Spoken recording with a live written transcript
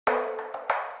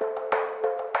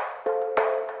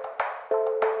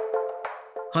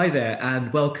Hi there,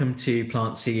 and welcome to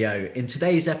Plant CEO. In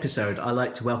today's episode, I'd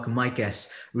like to welcome my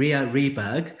guest, Ria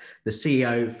Rieberg, the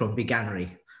CEO from Veganuary.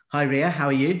 Hi, Ria, how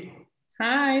are you?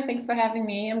 Hi, thanks for having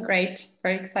me. I'm great.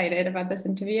 Very excited about this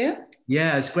interview.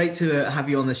 Yeah, it's great to have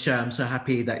you on the show. I'm so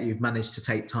happy that you've managed to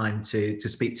take time to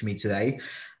speak to me today.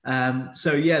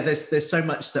 There's so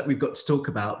much that we've got to talk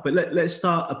about, but let's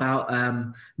start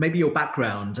about maybe your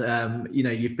background.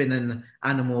 You've been in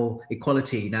animal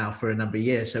equality now for a number of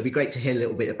years, so it'd be great to hear a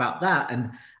little bit about that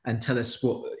and tell us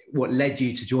what led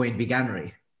you to join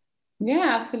Veganuary.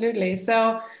 Yeah, absolutely.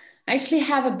 So I actually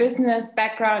have a business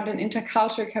background in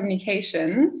intercultural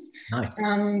communications, Nice.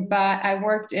 but I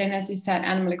worked in, as you said,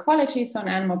 animal equality, so an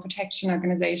animal protection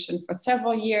organization for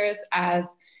several years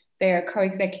as their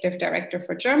co-executive director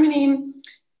for Germany.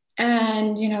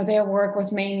 And their work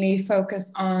was mainly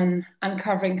focused on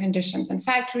uncovering conditions in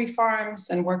factory farms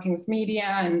and working with media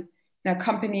and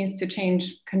companies to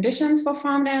change conditions for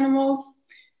farmed animals.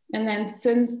 And then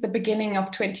since the beginning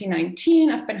of 2019,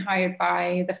 I've been hired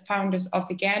by the founders of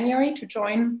Veganuary to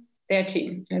join their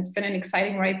team. And it's been an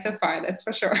exciting ride so far, that's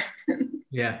for sure.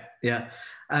 Yeah, yeah.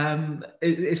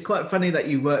 It's quite funny that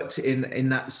you worked in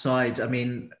that side. I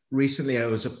mean, recently I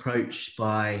was approached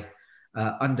by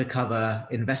undercover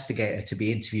investigator to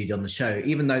be interviewed on the show,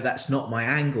 even though that's not my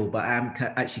angle, but I am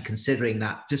actually considering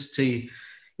that just to,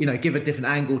 give a different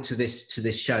angle to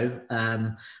this show.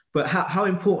 But how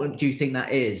important do you think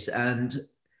that is? And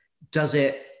does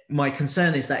it? My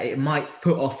concern is that it might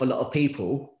put off a lot of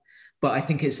people, but I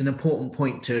think it's an important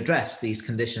point to address these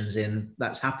conditions in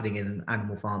that's happening in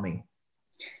animal farming.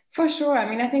 For sure. I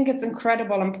mean, I think it's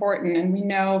incredible important. And we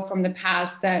know from the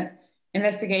past that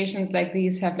investigations like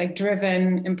these have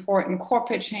driven important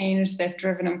corporate change, they've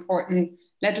driven important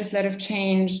legislative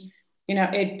change.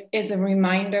 It is a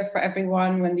reminder for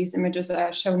everyone when these images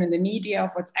are shown in the media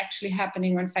of what's actually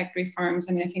happening on factory farms.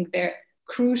 I mean, I think they're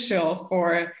crucial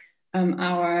for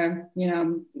our,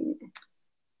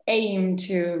 aim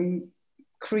to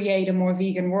create a more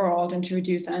vegan world and to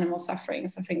reduce animal suffering.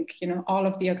 So I think all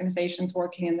of the organizations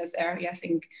working in this area, I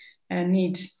think,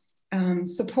 need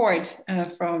support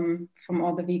from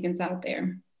all the vegans out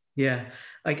there. Yeah,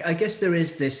 I guess there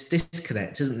is this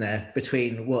disconnect, isn't there,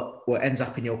 between what ends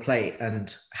up in your plate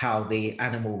and how the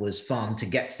animal was farmed to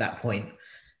get to that point.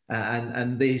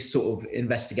 And these sort of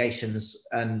investigations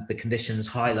and the conditions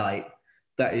highlight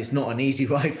that it's not an easy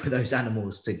ride for those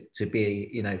animals to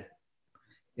be,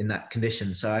 in that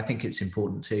condition. So I think it's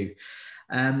important too.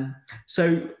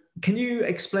 So can you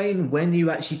explain when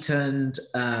you actually turned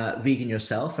vegan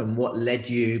yourself and what led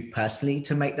you personally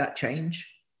to make that change?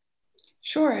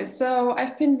 Sure. So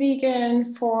I've been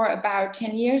vegan for about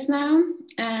 10 years now.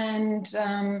 And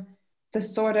the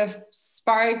sort of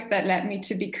spark that led me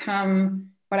to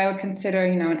become what I would consider,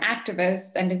 an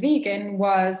activist and a vegan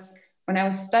was when I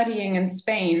was studying in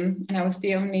Spain. And I was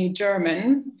the only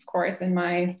German, of course, in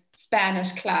my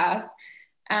Spanish class.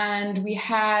 And we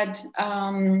had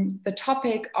the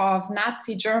topic of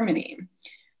Nazi Germany.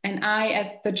 And I,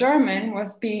 as the German,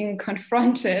 was being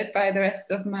confronted by the rest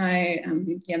of my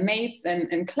mates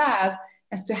and class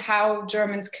as to how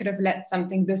Germans could have let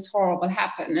something this horrible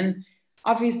happen. And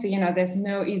obviously, there's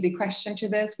no easy question to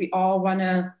this. We all want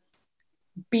to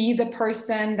be the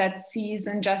person that sees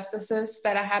injustices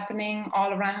that are happening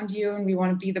all around you. And we want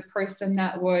to be the person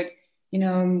that would,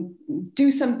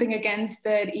 do something against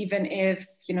it, even if,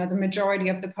 the majority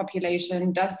of the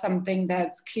population does something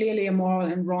that's clearly immoral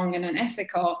and wrong and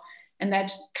unethical. And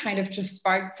that kind of just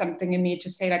sparked something in me to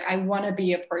say, I want to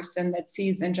be a person that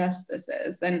sees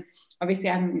injustices. And obviously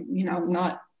I'm,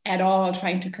 not at all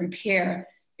trying to compare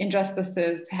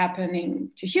injustices happening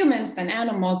to humans than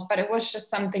animals, but it was just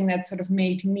something that sort of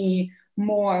made me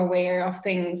more aware of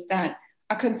things that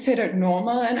are considered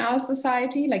normal in our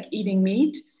society, like eating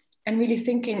meat, and really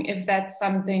thinking if that's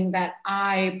something that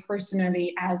I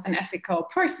personally, as an ethical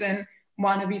person,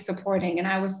 want to be supporting. And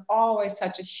I was always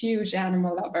such a huge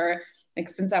animal lover.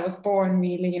 Since I was born,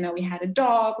 really, we had a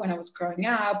dog when I was growing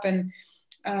up. And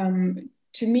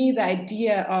to me, the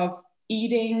idea of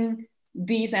eating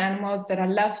these animals that I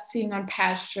loved seeing on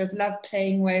pastures, loved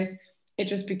playing with, it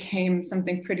just became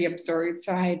something pretty absurd.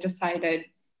 So I decided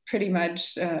pretty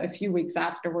much a few weeks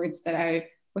afterwards that I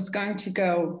was going to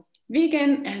go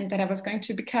vegan and that I was going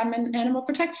to become an animal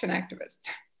protection activist.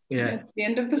 Yeah. That's the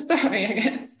end of the story, I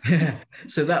guess. Yeah.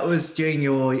 So that was during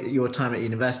your time at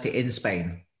university in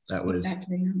Spain. That was.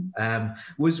 Exactly.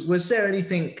 Was there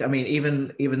anything? I mean,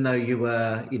 even though you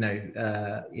were,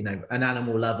 an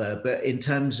animal lover, but in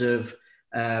terms of,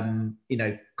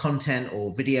 content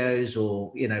or videos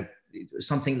or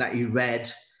something that you read,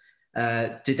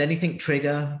 did anything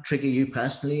trigger you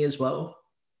personally as well?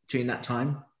 during that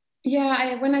time?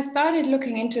 Yeah, when I started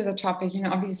looking into the topic,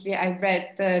 obviously I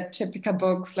read the typical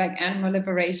books like Animal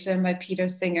Liberation by Peter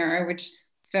Singer, which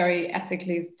is very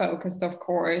ethically focused, of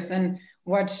course, and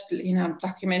watched,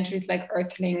 documentaries like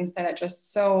Earthlings that are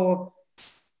just so,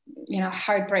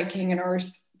 heartbreaking and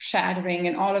earth shattering,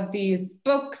 and all of these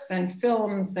books and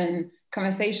films and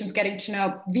conversations, getting to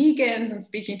know vegans and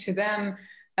speaking to them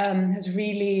has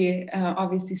really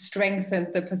obviously strengthened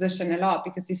the position a lot,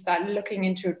 because you start looking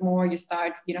into it more, you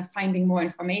start, finding more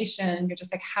information. You're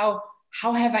just like, how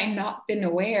have I not been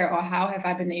aware, or how have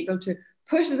I been able to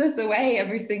push this away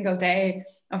every single day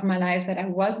of my life that I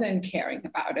wasn't caring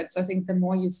about it? So I think the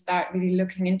more you start really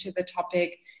looking into the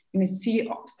topic,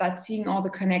 start seeing all the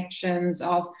connections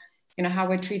of, how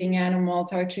we're treating animals,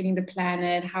 how we're treating the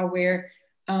planet, how we're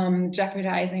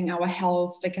jeopardizing our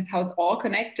health, like how it's all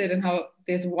connected, and how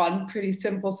there's one pretty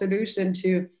simple solution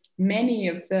to many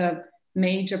of the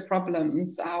major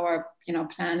problems our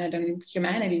planet and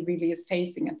humanity really is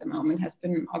facing at the moment, has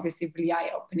been obviously really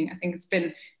eye-opening. I think it's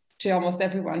been to almost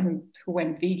everyone who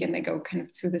went vegan, they go kind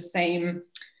of through the same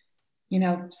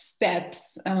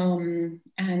steps, and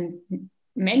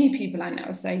many people I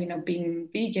know say, being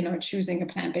vegan or choosing a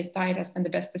plant-based diet has been the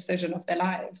best decision of their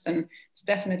lives. And it's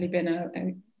definitely been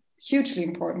a hugely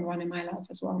important one in my life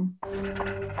as well.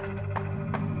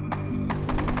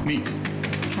 Meat.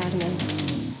 Carne.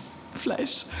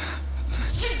 Fleisch.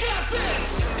 You got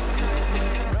this!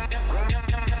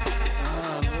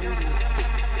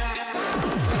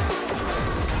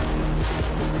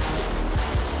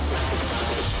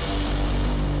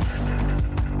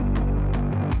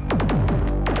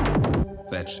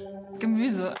 Veg.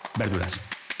 Gemüse. Verduras.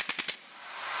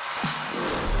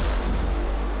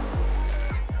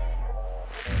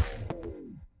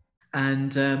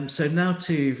 And so now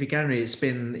to Veganuary, it's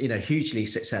been hugely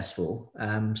successful.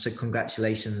 So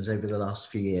congratulations over the last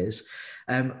few years.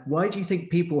 Why do you think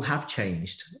people have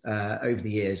changed over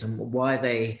the years, and why are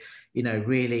they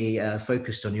really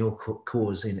focused on your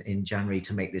cause in January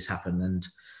to make this happen? And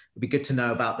it'd be good to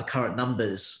know about the current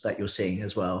numbers that you're seeing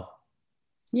as well.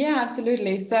 Yeah,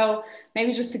 absolutely. So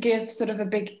maybe just to give sort of a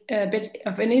bit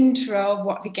of an intro of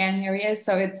what Veganuary is.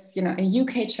 So it's, a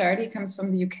UK charity, comes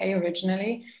from the UK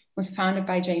originally, was founded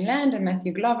by Jane Land and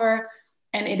Matthew Glover.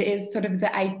 And it is sort of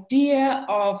the idea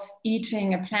of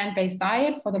eating a plant-based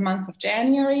diet for the month of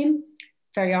January,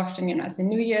 very often, as a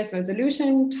New Year's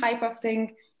resolution type of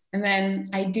thing. And then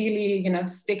ideally,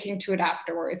 sticking to it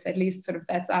afterwards, at least sort of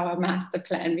that's our master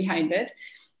plan behind it.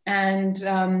 And,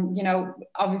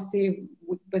 obviously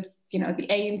with, the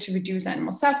aim to reduce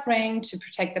animal suffering, to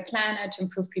protect the planet, to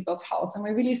improve people's health. And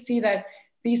we really see that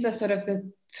these are sort of the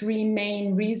three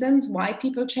main reasons why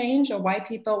people change, or why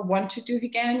people want to do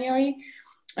Veganuary.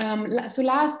 So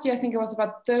last year, I think it was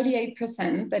about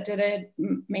 38% that did it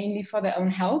mainly for their own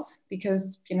health,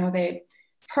 because, they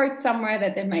heard somewhere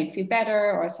that they might feel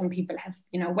better, or some people have,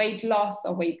 weight loss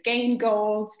or weight gain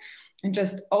goals, and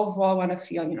just overall want to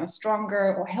feel,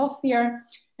 stronger or healthier.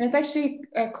 And it's actually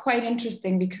quite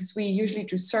interesting, because we usually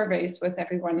do surveys with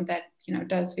everyone that,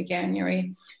 does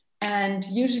Veganuary. And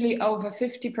usually over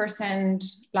 50%,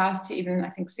 last year, even I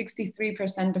think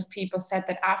 63% of people said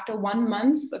that after 1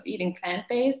 month of eating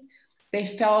plant-based, they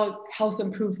felt health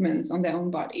improvements on their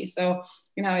own body. So,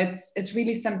 it's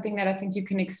really something that I think you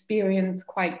can experience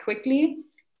quite quickly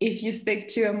if you stick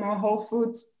to a more whole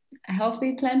foods,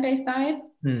 healthy plant-based diet.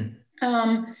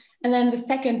 And then the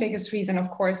second biggest reason,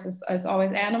 of course, is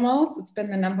always animals. It's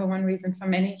been the number one reason for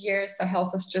many years. So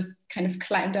health has just kind of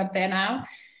climbed up there now.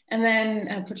 And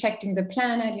then protecting the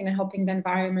planet, helping the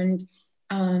environment,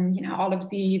 all of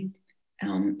the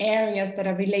areas that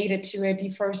are related to it,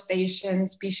 deforestation,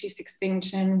 species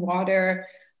extinction, water,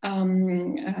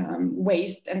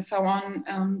 waste, and so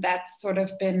on. That's sort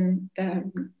of been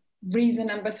the reason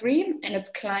number three, and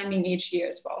it's climbing each year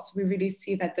as well. So we really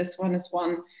see that this one is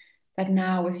one that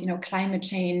now with, climate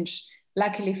change,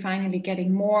 luckily finally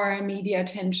getting more media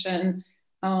attention,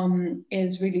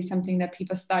 is really something that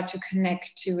people start to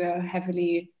connect to a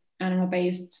heavily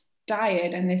animal-based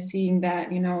diet. And they're seeing that,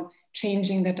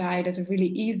 changing the diet is a really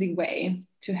easy way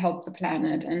to help the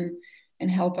planet and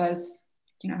help us,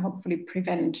 hopefully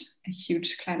prevent a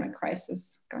huge climate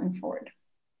crisis going forward.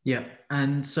 Yeah.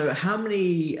 And so how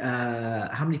many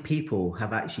people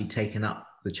have actually taken up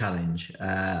the challenge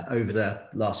over the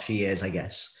last few years, I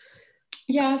guess?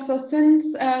 Yeah, so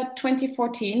since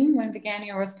 2014, when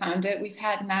Veganuary was founded, we've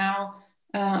had now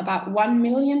about 1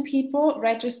 million people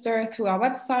register through our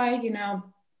website,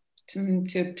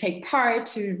 to take part,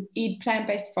 to eat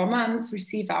plant-based for months,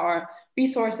 receive our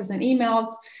resources and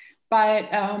emails. But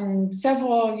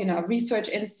several, research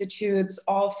institutes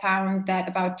all found that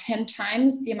about 10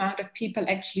 times the amount of people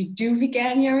actually do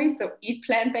Veganuary, so eat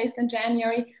plant-based in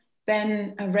January,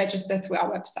 than register through our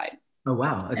website. Oh,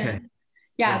 wow. Okay. And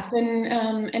yeah, it's been,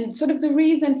 and sort of the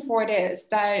reason for it is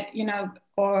that,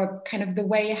 or kind of the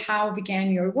way how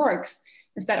Veganuary works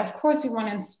is that, of course, we want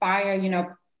to inspire,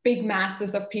 big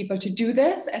masses of people to do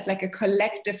this as like a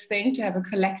collective thing, to have a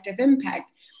collective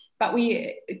impact. But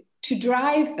to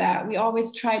drive that, we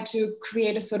always try to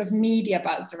create a sort of media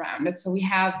buzz around it. So we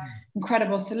have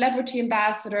incredible celebrity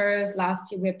ambassadors.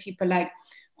 Last year, we had people like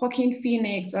Joaquin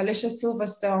Phoenix or Alicia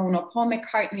Silverstone or Paul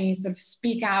McCartney sort of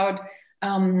speak out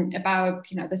about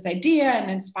this idea and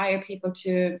inspire people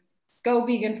to go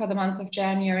vegan for the month of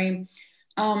January.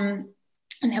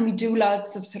 And then we do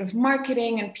lots of sort of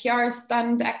marketing and PR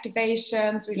stunt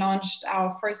activations. We launched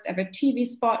our first ever TV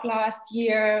spot last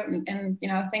year and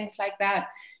things like that.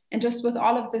 And just with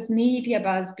all of this media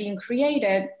buzz being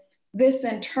created, this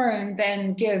in turn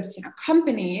then gives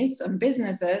companies and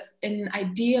businesses an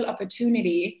ideal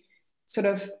opportunity sort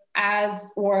of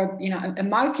a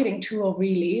marketing tool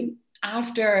really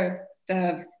after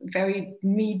the very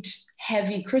meat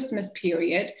heavy Christmas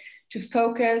period to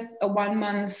focus a 1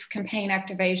 month campaign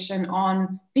activation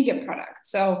on vegan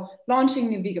products. So launching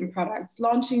new vegan products,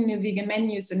 launching new vegan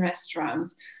menus in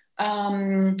restaurants,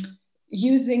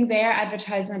 using their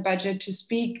advertisement budget to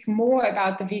speak more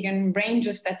about the vegan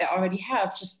ranges that they already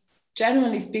have, just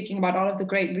generally speaking about all of the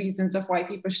great reasons of why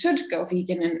people should go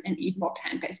vegan and eat more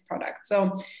plant-based products.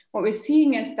 So what we're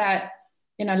seeing is that,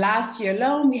 last year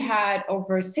alone, we had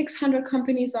over 600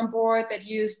 companies on board that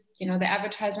used, the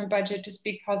advertisement budget to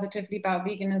speak positively about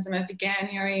veganism at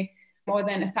Veganuary. More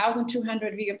than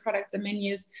 1,200 vegan products and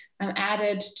menus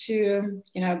added to,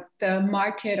 the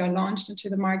market or launched into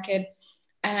the market.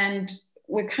 And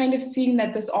we're kind of seeing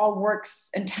that this all works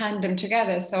in tandem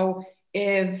together. So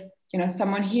if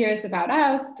someone hears about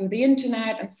us through the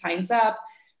internet and signs up,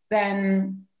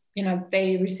 then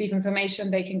they receive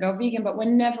information, they can go vegan, but we're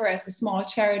never as a small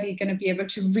charity going to be able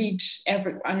to reach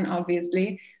everyone,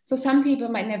 obviously. So some people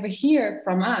might never hear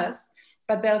from us,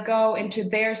 but they'll go into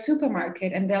their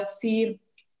supermarket and they'll see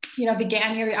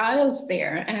Veganuary aisles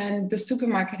there and the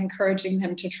supermarket encouraging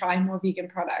them to try more vegan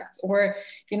products. Or,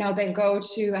 they go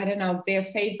to, their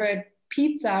favorite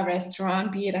pizza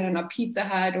restaurant, be it, Pizza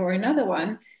Hut or another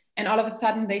one. And all of a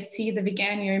sudden they see the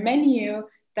Veganuary menu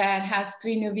that has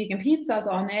 3 new vegan pizzas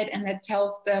on it and that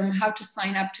tells them how to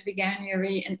sign up to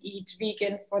Veganuary and eat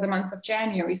vegan for the month of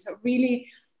January. So it really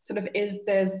sort of is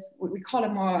this, we call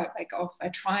it more like of a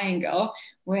triangle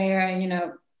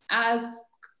where, as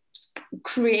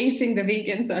creating the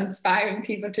vegans or inspiring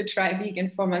people to try vegan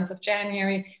for months of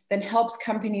January, then helps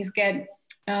companies get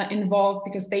involved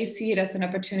because they see it as an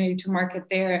opportunity to market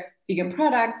their vegan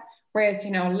products. Whereas,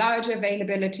 larger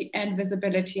availability and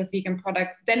visibility of vegan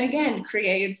products then again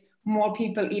creates more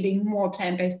people eating more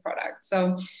plant-based products.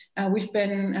 So we've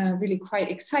been really quite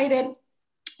excited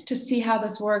to see how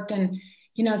this worked. And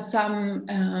some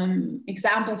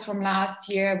examples from last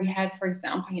year, we had, for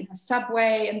example,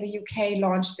 Subway in the UK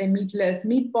launched their meatless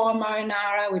meatball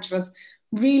marinara, which was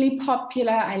really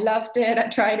popular. I loved it. I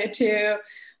tried it too.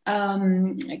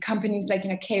 Companies like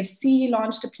KFC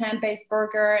launched a plant-based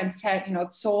burger and said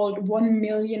it sold 1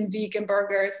 million vegan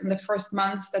burgers in the first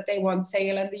months that they were on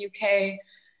sale in the UK.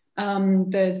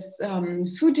 This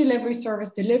food delivery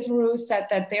service Deliveroo said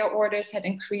that their orders had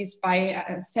increased by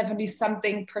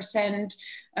 70-something%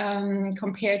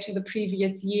 compared to the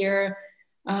previous year.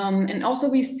 And also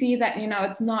we see that,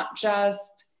 it's not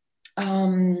just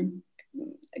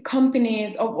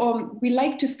companies, or we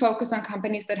like to focus on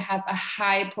companies that have a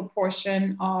high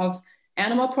proportion of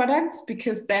animal products,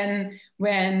 because then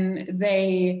when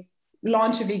they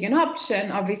launch a vegan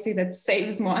option, obviously that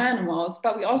saves more animals.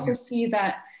 But we also see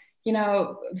that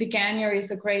Veganuary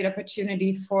is a great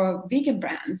opportunity for vegan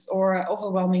brands, or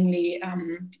overwhelmingly,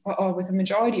 or with a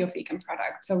majority of vegan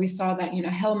products. So we saw that,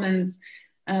 Hellmann's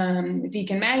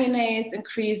vegan mayonnaise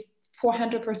increased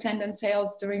 400% in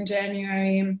sales during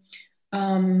January.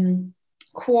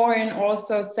 Quorn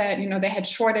also said, they had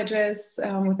shortages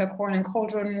with their corn and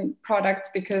cauldron products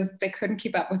because they couldn't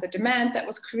keep up with the demand that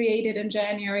was created in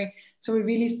January. So we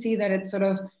really see that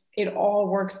it all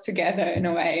works together in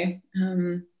a way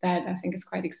that I think is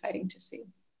quite exciting to see.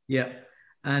 Yeah.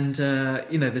 And,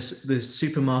 the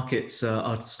supermarkets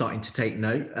are starting to take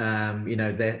note.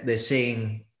 They're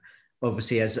seeing,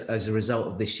 obviously, as a result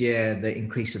of this year, the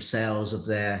increase of sales of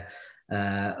their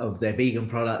vegan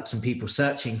products and people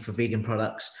searching for vegan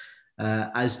products.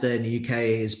 Asda in the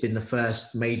UK has been the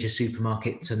first major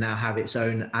supermarket to now have its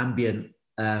own ambient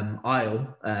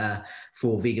aisle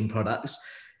for vegan products.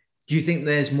 Do you think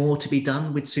there's more to be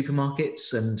done with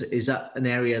supermarkets? And is that an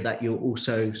area that you're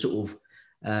also sort of,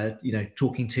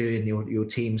 talking to in your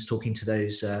teams, talking to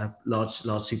those large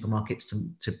supermarkets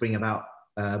to bring about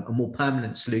a more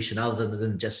permanent solution other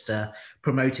than just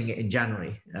promoting it in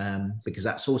January? Because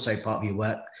that's also part of your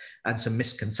work. And some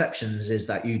misconceptions is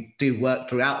that you do work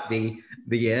throughout the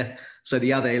year, so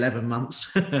the other 11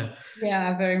 months.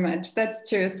 Yeah, very much. That's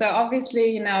true. So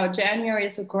obviously, January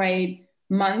is a great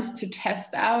month to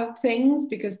test out things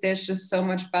because there's just so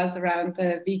much buzz around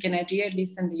the vegan idea, at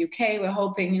least in the UK. We're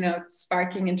hoping, it's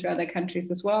sparking into other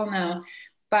countries as well now.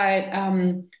 But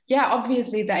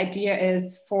obviously the idea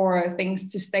is for things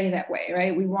to stay that way,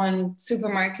 right? We want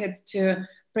supermarkets to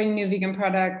bring new vegan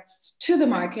products to the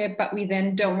market, but we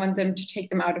then don't want them to take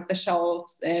them out of the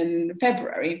shelves in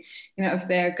February. If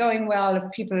they're going well, if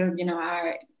people,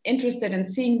 are interested in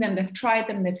seeing them, they've tried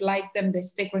them, they've liked them, they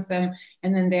stick with them,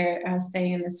 and then they're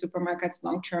staying in the supermarkets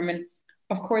long term. And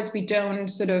of course, we don't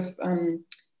sort of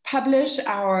publish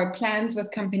our plans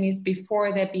with companies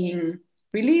before they're being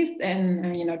released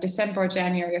in December or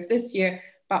January of this year,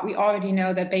 but we already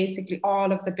know that basically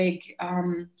all of the big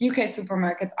UK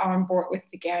supermarkets are on board with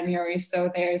Veganuary. So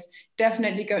there's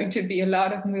definitely going to be a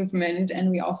lot of movement,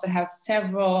 and we also have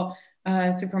several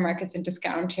supermarkets and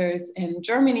discounters in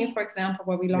Germany, for example,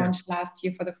 where we launched last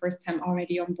year for the first time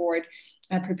already on board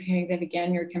preparing the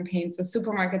Veganuary campaign. So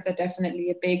supermarkets are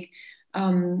definitely a big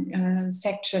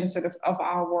section sort of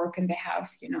our work, and they have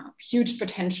huge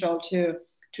potential to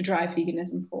drive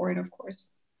veganism forward, of course.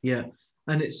 Yeah,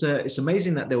 and it's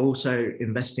amazing that they're also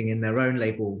investing in their own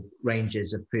label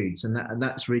ranges of foods, and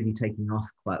that's really taking off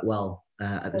quite well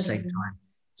at the same time.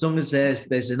 As long as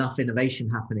there's enough innovation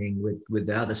happening with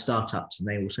the other startups, and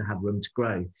they also have room to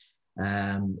grow.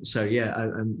 So yeah,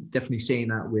 I'm definitely seeing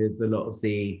that with a lot of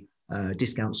the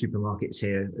discount supermarkets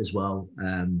here as well.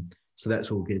 So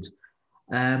that's all good.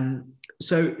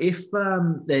 So if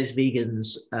there's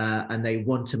vegans and they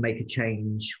want to make a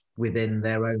change within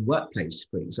their own workplace,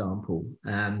 for example,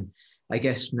 I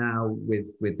guess now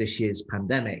with this year's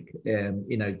pandemic,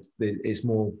 it's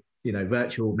more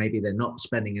virtual. Maybe they're not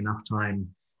spending enough time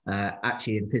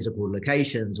actually in physical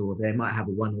locations, or they might have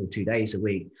 1 or 2 days a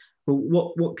week. But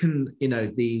what can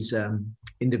these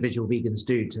individual vegans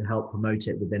do to help promote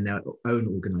it within their own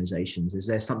organizations? Is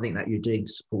there something that you're doing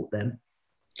to support them?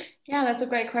 Yeah, that's a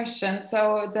great question.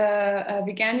 So the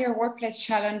Veganuary Workplace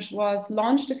Challenge was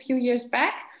launched a few years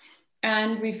back,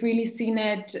 and we've really seen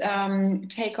it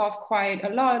take off quite a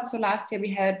lot. So last year we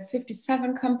had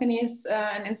 57 companies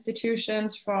and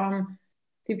institutions from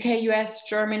the UK, US,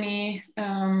 Germany,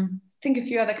 I think a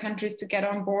few other countries to get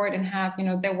on board and have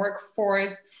their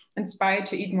workforce inspired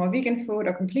to eat more vegan food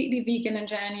or completely vegan in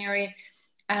January.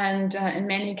 And in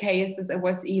many cases, it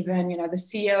was even, the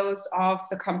CEOs of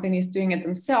the companies doing it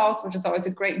themselves, which is always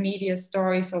a great media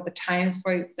story. So the Times,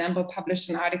 for example, published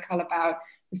an article about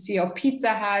the CEO of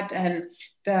Pizza Hut and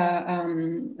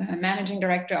the managing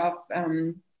director of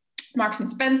Marks and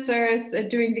Spencer's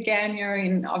doing Veganuary.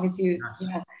 And obviously,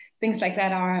 things like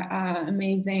that are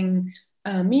amazing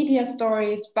media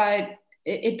stories, but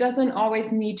it doesn't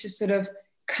always need to sort of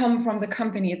come from the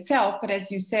company itself. But as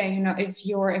you say, if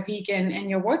you're a vegan and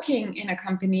you're working in a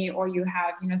company, or you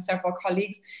have several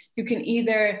colleagues, you can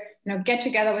either get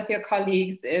together with your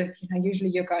colleagues if usually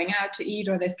you're going out to eat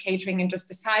or there's catering, and just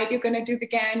decide you're going to do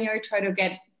Veganuary, try to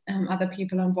get other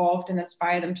people involved and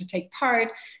inspire them to take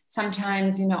part.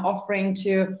 Sometimes offering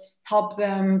to help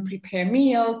them prepare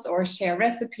meals or share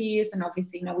recipes. And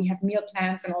obviously we have meal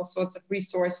plans and all sorts of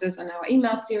resources in our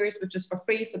email series, which is for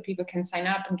free, so people can sign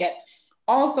up and get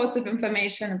all sorts of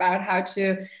information about how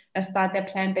to start their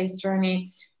plant-based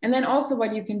journey. And then also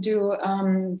what you can do,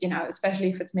 especially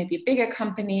if it's maybe a bigger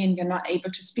company and you're not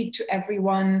able to speak to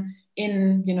everyone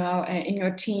in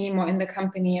your team or in the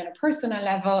company on a personal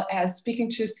level, as speaking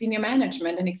to senior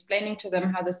management and explaining to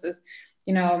them how this is,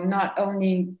 not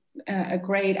only a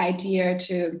great idea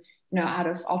to, out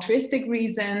of altruistic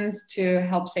reasons to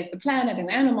help save the planet and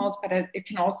animals, but it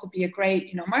can also be a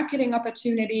great, marketing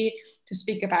opportunity to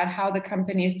speak about how the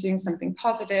company is doing something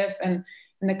positive and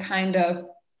the kind of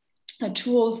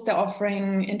tools they're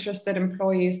offering interested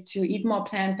employees to eat more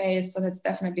plant-based. So that's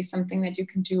definitely something that you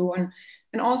can do. And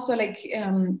also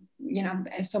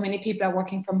so many people are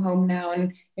working from home now,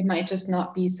 and it might just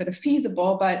not be sort of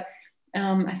feasible, but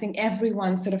I think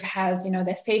everyone sort of has,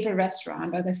 their favorite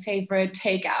restaurant or their favorite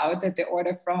takeout that they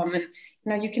order from.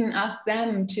 And, you can ask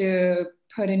them to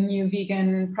put a new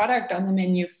vegan product on the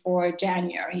menu for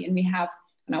January. And we have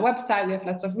on our website, we have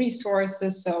lots of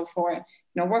resources. So for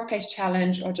workplace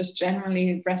challenge, or just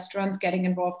generally restaurants getting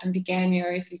involved in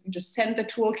Veganuary. So you can just send the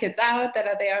toolkits out that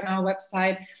are there on our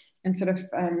website and sort of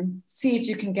see if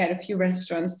you can get a few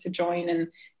restaurants to join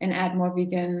and add more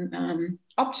vegan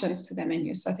options to their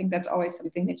menu. So I think that's always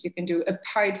something that you can do,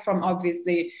 apart from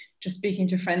obviously just speaking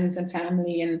to friends and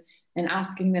family and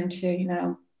asking them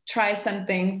to, try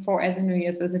something as a New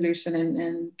Year's resolution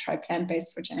and try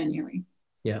plant-based for January.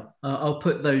 Yeah, I'll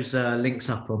put those links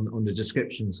up on the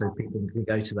description so people can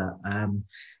go to that.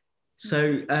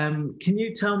 Can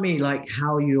you tell me like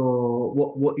how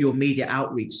what your media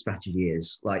outreach strategy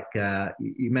is? Like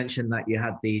you mentioned that you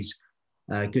had these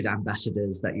good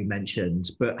ambassadors that you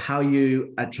mentioned, but how are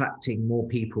you attracting more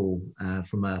people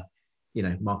from a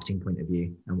marketing point of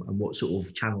view, and what sort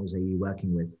of channels are you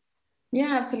working with?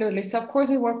 Yeah, absolutely. So of course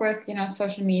we work with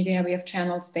social media. We have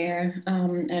channels there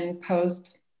and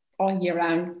post all year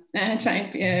round,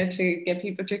 trying to get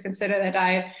people to consider their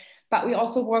diet. But we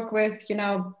also work with,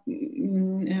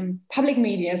 public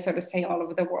media, so to say, all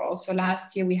over the world. So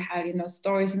last year we had,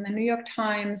 stories in the New York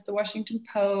Times, the Washington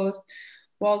Post,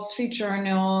 Wall Street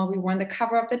Journal. We were on the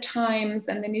cover of the Times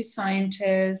and the New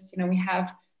Scientist. We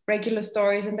have regular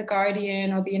stories in the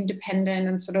Guardian or the Independent,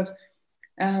 and sort of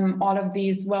all of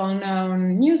these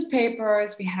well-known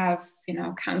newspapers. We have,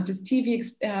 countless TV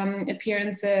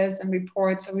appearances and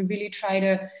reports. So we really try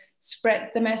to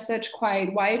spread the message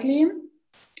quite widely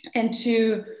and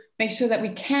to make sure that we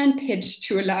can pitch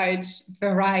to a large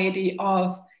variety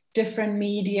of different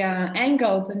media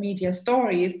angles and media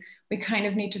stories. We kind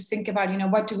of need to think about,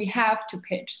 what do we have to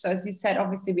pitch? So as you said,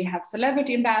 obviously we have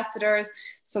celebrity ambassadors.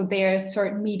 So there's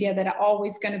certain media that are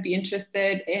always going to be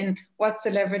interested in what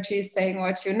celebrity is saying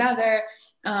what to another.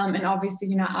 And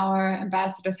obviously, our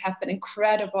ambassadors have been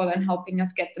incredible in helping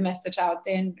us get the message out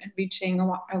there and reaching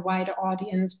a wider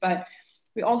audience. But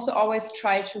we also always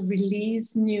try to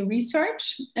release new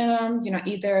research,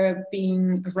 either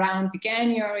being around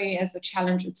Veganuary as a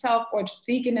challenge itself or just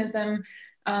veganism.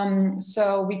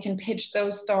 So we can pitch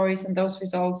those stories and those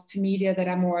results to media that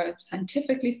are more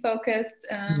scientifically focused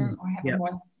or have a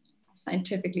more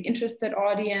scientifically interested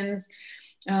audience.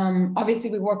 Obviously,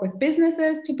 we work with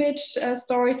businesses to pitch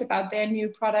stories about their new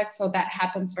products. So that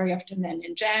happens very often then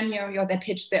in January, or they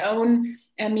pitch their own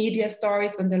media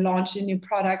stories when they launch a new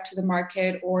product to the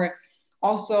market. Or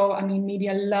also,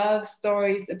 media loves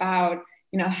stories about,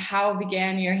 how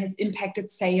Veganuary has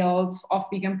impacted sales of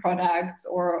vegan products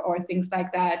or things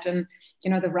like that. And,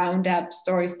 the roundup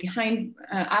stories behind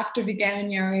after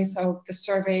Veganuary. So the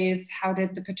surveys, how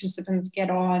did the participants get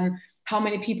on? How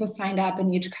many people signed up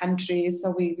in each country?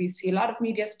 So we see a lot of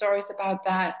media stories about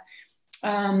that.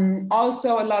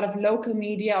 Also, a lot of local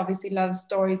media obviously loves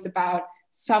stories about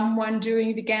someone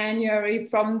doing Veganuary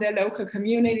from their local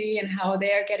community and how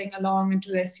they're getting along, and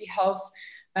do they see health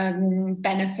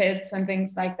benefits and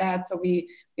things like that. So we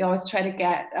always try to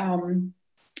get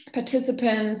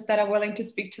participants that are willing to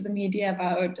speak to the media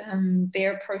about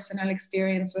their personal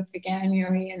experience with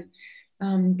Veganuary.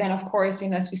 And then, of course,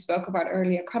 as we spoke about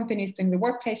earlier, companies doing the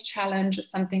workplace challenge is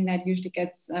something that usually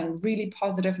gets really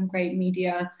positive and great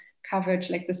media coverage,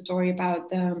 like the story about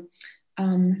the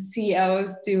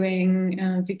CEOs doing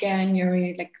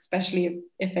Veganuary, like especially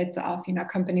if it's of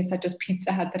companies such as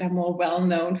Pizza Hut that are more well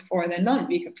known for their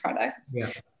non-vegan products. Yeah.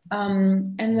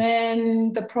 And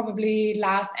then the probably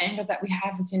last angle that we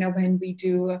have is when we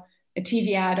do a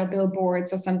TV ad or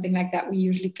billboards or something like that, we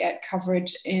usually get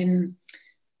coverage in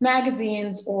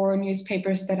magazines or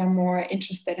newspapers that are more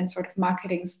interested in sort of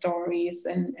marketing stories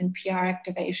and PR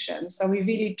activation. So we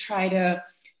really try to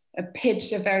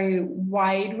pitch a very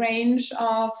wide range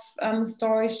of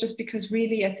stories, just because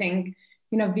really I think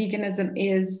veganism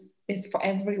is for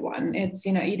everyone. It's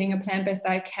eating a plant-based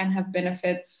diet can have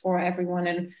benefits for everyone,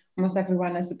 and almost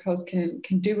everyone, I suppose, can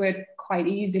do it quite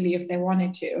easily if they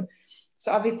wanted to.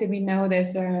 So obviously we know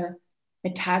there's a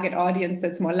target audience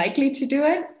that's more likely to do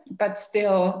it, but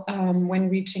still when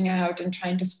reaching out and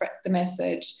trying to spread the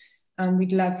message,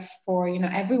 we'd love for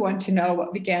everyone to know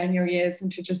what Veganuary is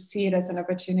and to just see it as an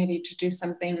opportunity to do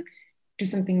something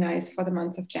nice for the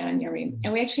month of January.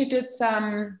 And we actually did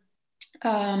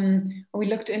we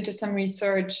looked into some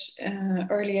research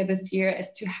earlier this year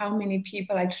as to how many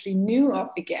people actually knew of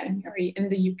Veganuary in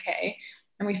the UK,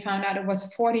 and we found out it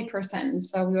was 40%.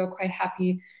 So we were quite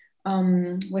happy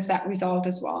with that result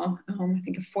as well. I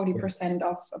think if 40%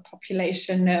 of a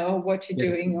population know what you're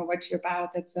doing or what you're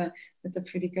about, that's a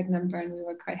pretty good number, and we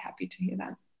were quite happy to hear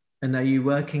that. And are you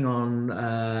working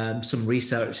on some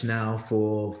research now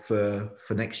for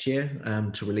next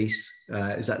year to release?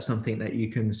 Is that something that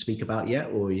you can speak about yet,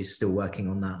 or are you still working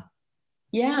on that?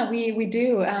 Yeah, we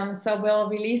do. So we'll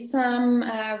release some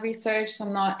research.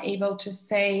 I'm not able to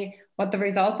say what the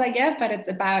results are yet, but it's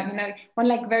about, one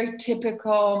like very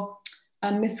typical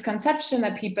misconception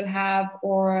that people have,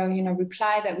 or,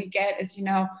 reply that we get is,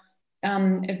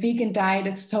 a vegan diet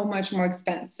is so much more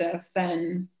expensive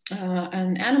than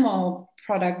an animal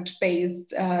product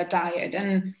based diet.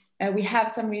 And we have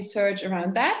some research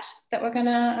around that we're going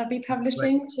to be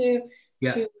publishing to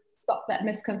stop that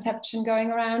misconception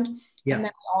going around. Yeah. And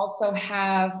then we also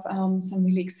have some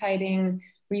really exciting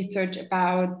research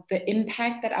about the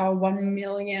impact that our 1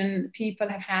 million people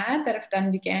have had that have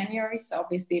done Veganuary. So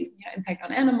obviously, impact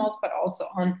on animals, but also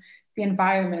on the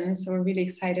environment. So we're really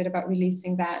excited about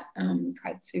releasing that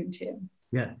quite soon too.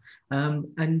 Yeah.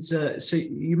 So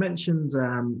you mentioned,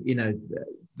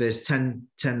 there's 10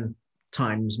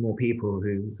 times more people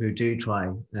who do try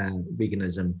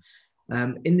veganism.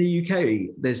 In the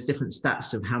UK, there's different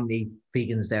stats of how many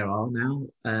vegans there are now.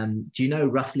 Do you know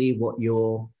roughly what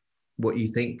you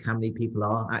think, how many people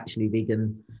are actually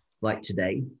vegan like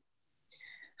today?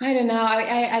 I don't know.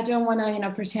 I don't want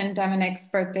to, pretend I'm an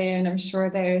expert there. And I'm sure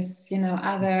there's,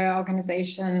 other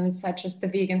organizations such as the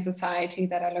Vegan Society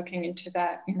that are looking into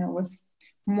that, with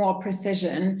more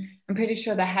precision. I'm pretty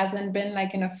sure there hasn't been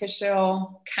like an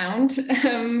official count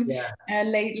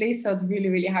lately. So it's really,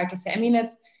 really hard to say. I mean,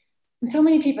 and so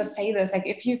many people say this, like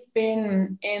if you've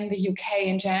been in the UK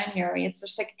in January, it's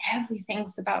just like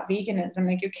everything's about veganism.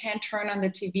 Like you can't turn on the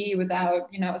TV without,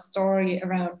 a story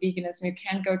around veganism. You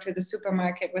can't go to the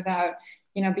supermarket without,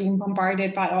 being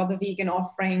bombarded by all the vegan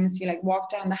offerings. You like walk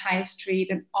down the high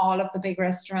street and all of the big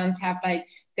restaurants have like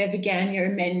their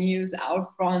Veganuary menus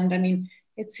out front. I mean,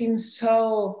 it seems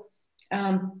so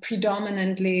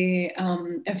predominantly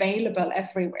available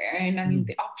everywhere. And I mean,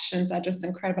 the options are just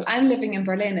incredible. I'm living in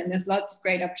Berlin and there's lots of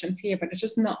great options here, but it's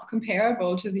just not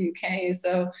comparable to the UK.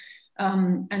 So, I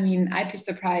mean, I'd be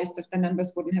surprised if the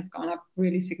numbers wouldn't have gone up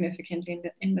really significantly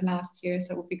in the last year.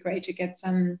 So it would be great to get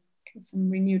some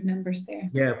renewed numbers there.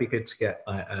 Yeah, it'd be good to get,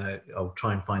 I'll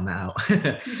try and find that out.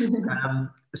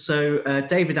 So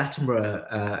David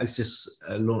Attenborough has just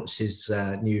launched his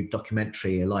new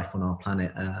documentary, A Life on Our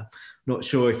Planet. Not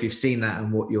sure if you've seen that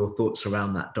and what your thoughts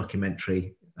around that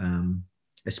documentary,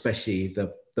 especially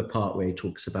the part where he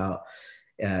talks about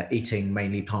eating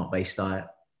mainly plant-based diet.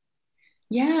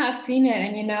 Yeah, I've seen it.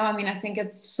 And, I mean, I think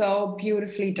it's so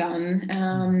beautifully done.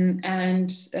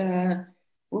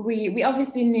 We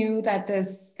obviously knew that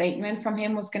this statement from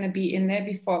him was going to be in there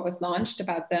before it was launched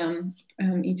about them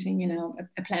eating,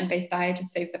 a plant-based diet to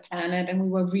save the planet. And we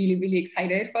were really, really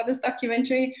excited for this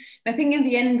documentary. And I think in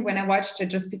the end, when I watched it,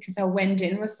 just because I went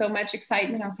in with so much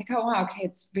excitement, I was like, oh, wow, okay,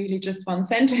 it's really just one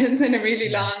sentence in a really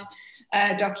long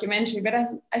documentary. But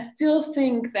I still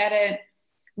think that it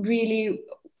really,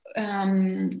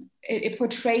 it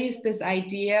portrays this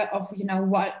idea of,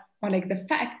 or like the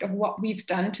fact of what we've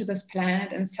done to this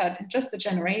planet in just a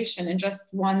generation, in just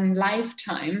one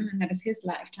lifetime, and that is his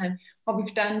lifetime, what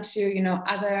we've done to,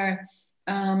 other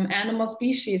animal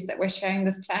species that we're sharing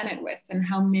this planet with, and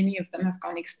how many of them have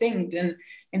gone extinct,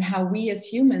 and how we as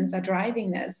humans are driving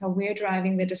this, how we're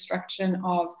driving the destruction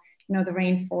of, the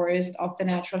rainforest, of the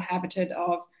natural habitat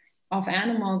of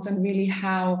animals, and really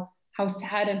how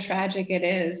sad and tragic it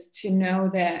is to know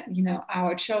that,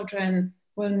 our children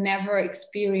will never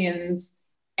experience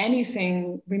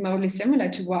anything remotely similar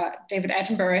to what David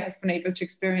Attenborough has been able to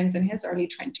experience in his early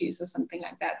 20s or something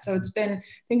like that. So I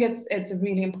think it's a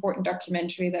really important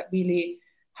documentary that really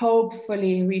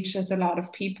hopefully reaches a lot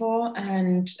of people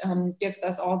and gives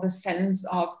us all the sense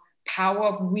of power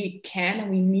of we can and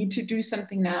we need to do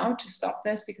something now to stop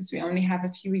this, because we only have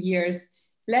a few years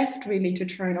left really to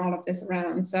turn all of this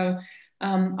around. So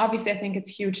obviously I think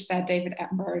it's huge that David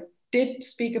Attenborough did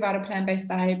speak about a plant-based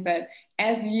diet, but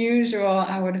as usual,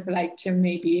 I would have liked to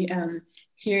maybe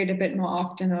hear it a bit more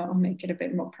often or make it a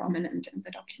bit more prominent in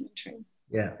the documentary.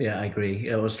 Yeah, I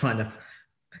agree. I was trying to,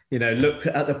 look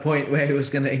at the point where he was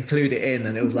going to include it in,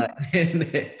 and it was like,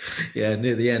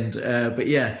 near the end. But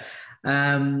yeah.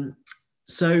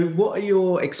 So what are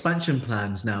your expansion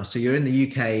plans now? So you're in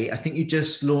the UK. I think you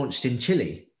just launched in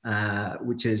Chile,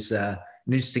 which is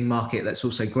an interesting market that's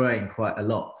also growing quite a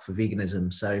lot for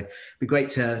veganism. So it'd be great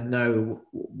to know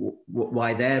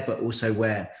why there, but also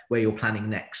where you're planning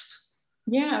next.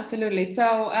 Yeah, absolutely.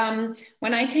 So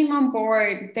when I came on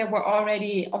board, there were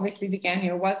already, obviously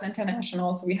Veganuary was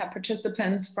international. So we had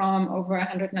participants from over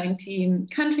 119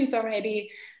 countries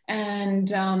already. And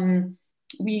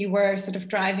we were sort of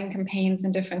driving campaigns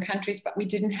in different countries, but we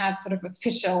didn't have sort of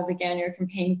official Veganuary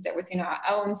campaigns. There was, our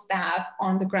own staff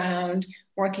on the ground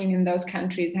working in those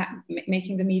countries,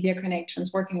 making the media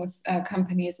connections, working with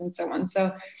companies and so on.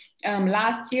 So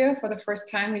last year, for the first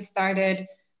time, we started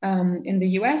in the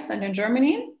US and in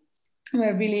Germany.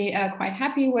 We're really quite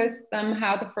happy with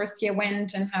how the first year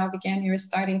went and how Veganuary is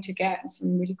starting to get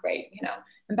some really great,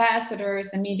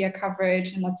 ambassadors and media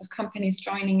coverage and lots of companies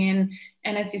joining in.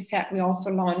 And as you said, we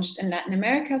also launched in Latin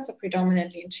America, so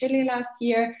predominantly in Chile last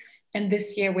year. And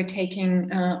this year we're taking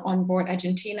on board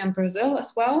Argentina and Brazil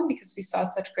as well, because we saw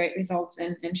such great results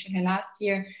in Chile last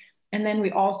year. And then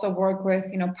we also work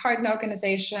with, partner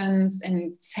organizations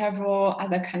in several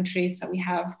other countries. So we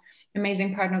have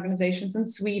amazing partner organizations in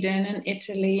Sweden and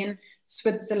Italy and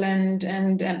Switzerland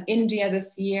and India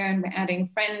this year. And we're adding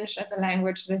French as a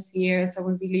language this year. So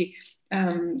we're really,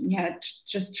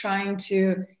 just trying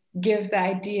to give the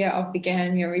idea of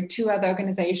Veganuary to other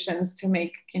organizations to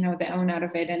make, their own out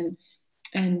of it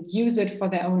and use it for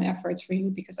their own efforts, really,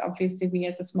 because obviously we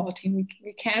as a small team,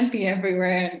 we can't be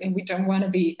everywhere and we don't want to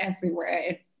be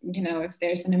everywhere. If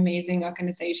there's an amazing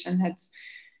organization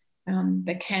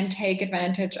that can take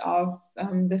advantage of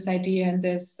this idea and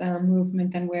this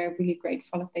movement, then we're really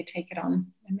grateful if they take it on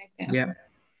and make their own.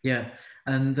 Yeah.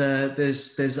 And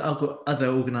there's other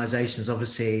organizations,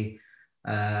 obviously,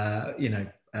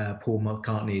 Paul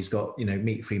McCartney's got,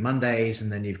 Meat Free Mondays, and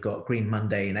then you've got Green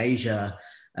Monday in Asia.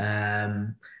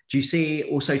 Do you see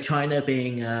also China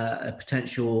being a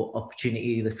potential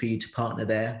opportunity for you to partner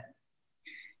there?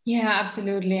 Yeah,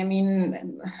 absolutely. I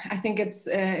mean, I think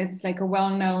it's like a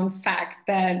well-known fact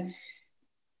that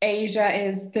Asia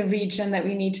is the region that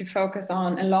we need to focus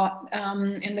on a lot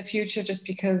in the future, just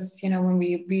because, when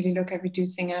we really look at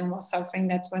reducing animal suffering,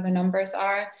 that's where the numbers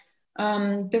are.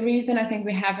 The reason I think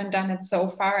we haven't done it so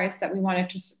far is that we wanted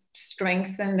to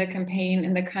strengthen the campaign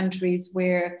in the countries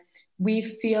where we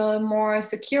feel more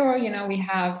secure.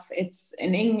 It's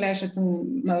in English, it's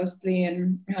mostly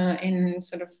in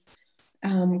sort of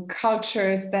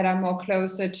cultures that are more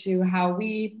closer to how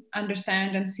we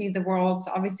understand and see the world.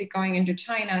 So obviously going into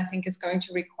China, I think is going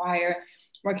to require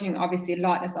working obviously a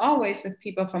lot as always with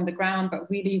people from the ground, but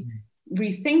really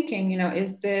rethinking,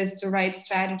 is this the right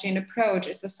strategy and approach?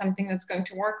 Is this something that's going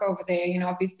to work over there?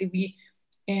 Obviously we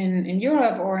in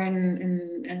Europe or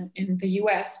in the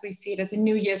US, we see it as a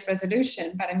New Year's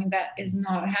resolution, but I mean, that is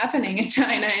not happening in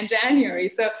China in January.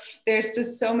 So there's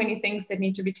just so many things that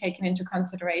need to be taken into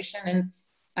consideration.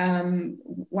 And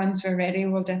once we're ready,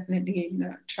 we'll definitely,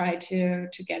 try to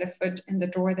get a foot in the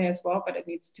door there as well, but it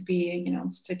needs to be,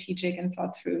 strategic and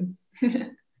thought through.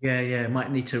 Yeah.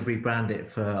 Might need to rebrand it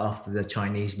for after the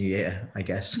Chinese New Year, I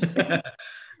guess.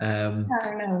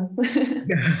 Who knows?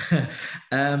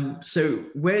 So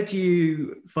where do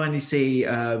you finally see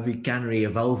Veganuary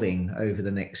evolving over the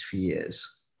next few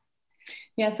years?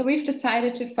 Yeah, so we've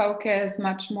decided to focus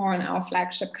much more on our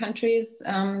flagship countries.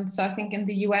 So I think in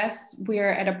the US,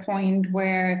 we're at a point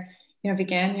where,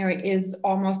 Veganuary is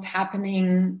almost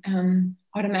happening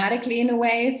automatically in a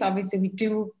way. So obviously we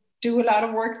do a lot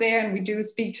of work there, and we do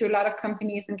speak to a lot of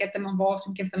companies and get them involved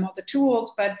and give them all the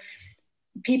tools, but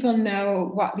people know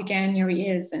what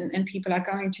Veganuary is, and people are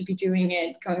going to be doing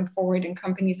it going forward, and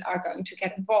companies are going to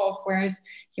get involved. Whereas,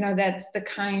 that's the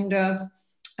kind of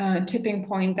tipping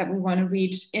point that we want to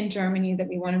reach in Germany, that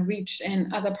we want to reach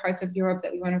in other parts of Europe,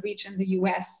 that we want to reach in the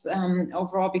US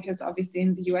overall, because obviously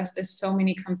in the US, there's so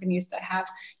many companies that have,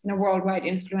 worldwide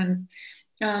influence.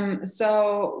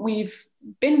 So we've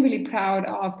been really proud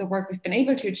of the work we've been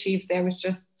able to achieve there with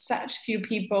just such few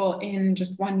people in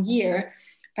just 1 year.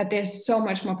 But there's so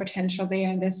much more potential there,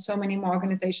 and there's so many more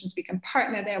organizations we can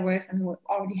partner there with, and we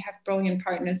already have brilliant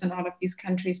partners in all of these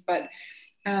countries. But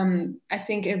I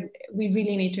think we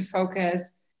really need to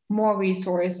focus more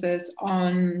resources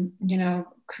on,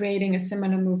 creating a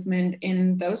similar movement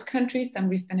in those countries than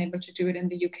we've been able to do it in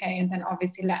the UK. And then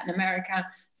obviously Latin America,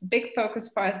 it's a big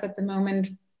focus for us at the moment.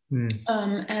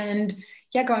 And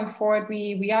going forward,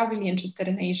 we are really interested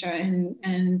in Asia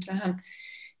and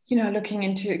looking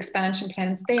into expansion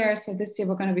plans there. So this year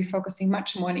we're going to be focusing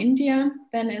much more on India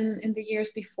than in the years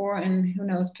before, and who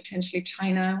knows, potentially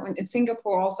China. In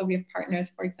Singapore also, we have partners,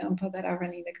 for example, that are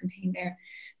running the campaign there.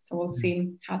 So we'll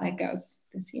see how that goes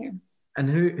this year. And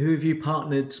who have you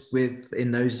partnered with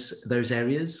in those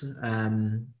areas?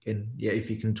 If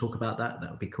you can talk about that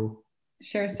would be cool.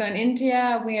 Sure. So in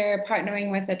India, we're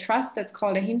partnering with a trust that's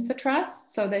called Ahimsa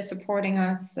Trust. So they're supporting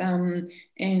us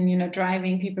in,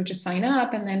 driving people to sign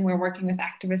up. And then we're working with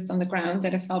activists on the ground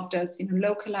that have helped us,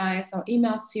 localize our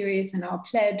email series and our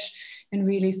pledge, and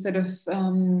really sort of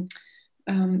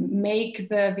make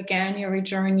the Veganuary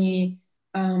journey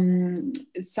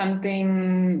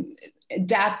something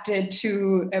adapted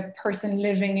to a person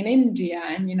living in India,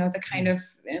 and the kind of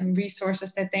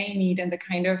resources that they need, and the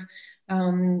kind of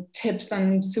tips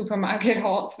on supermarket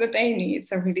hauls that they need.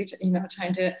 So really,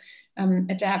 trying to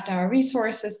adapt our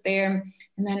resources there.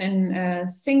 And then in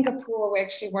Singapore, we're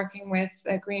actually working with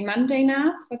Green Monday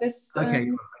now for this for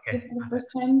the first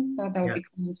time. So that would be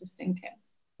quite interesting too.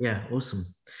 Yeah,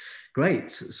 awesome.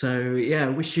 Great. So yeah, I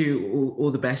wish you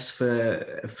all the best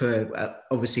for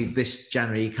obviously this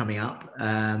January coming up,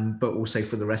 but also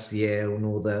for the rest of the year, and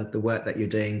all the work that you're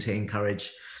doing to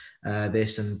encourage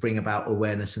this and bring about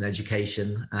awareness and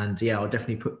education. And yeah, I'll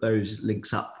definitely put those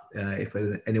links up if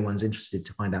anyone's interested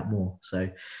to find out more. So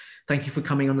thank you for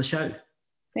coming on the show.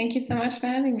 Thank you so much for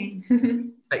having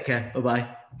me. Take care.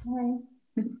 Bye-bye.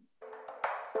 Bye.